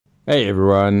Hey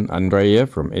everyone, Andre here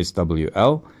from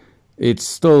SWL. It's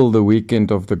still the weekend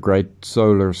of the great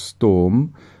solar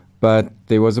storm, but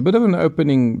there was a bit of an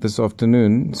opening this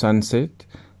afternoon, sunset,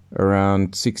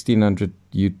 around 1600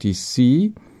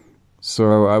 UTC.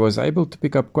 So I was able to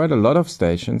pick up quite a lot of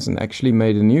stations and actually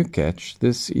made a new catch.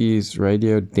 This is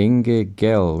Radio Dengê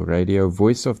Gel, Radio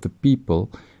Voice of the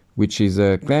People, which is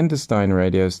a clandestine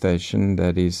radio station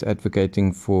that is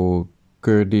advocating for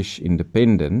Kurdish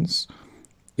independence.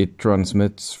 It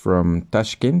transmits from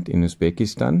Tashkent in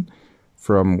Uzbekistan.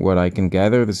 From what I can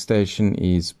gather, the station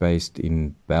is based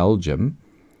in Belgium.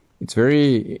 It's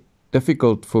very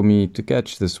difficult for me to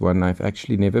catch this one. I've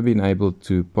actually never been able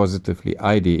to positively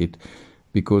ID it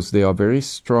because there are very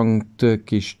strong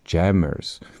Turkish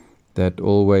jammers that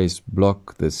always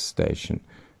block this station.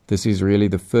 This is really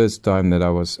the first time that I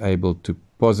was able to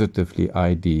positively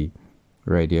ID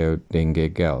Radio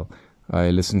Dengê Gel. I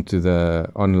listened to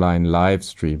the online live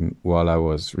stream while I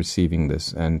was receiving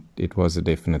this, and it was a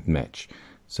definite match.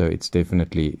 So it's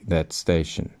definitely that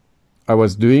station. I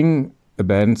was doing a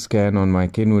band scan on my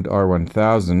Kenwood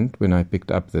R1000 when I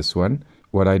picked up this one.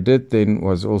 What I did then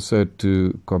was also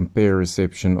to compare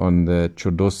reception on the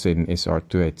Qodosen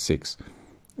SR-286.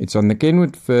 It's on the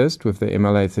Kenwood first with the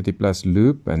MLA 30 plus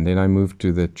loop, and then I moved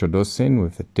to the Qodosen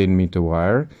with a 10-meter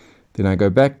wire. Then I go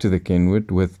back to the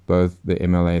Kenwood with both the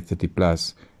MLA 30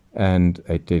 plus and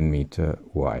a 10-meter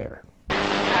wire.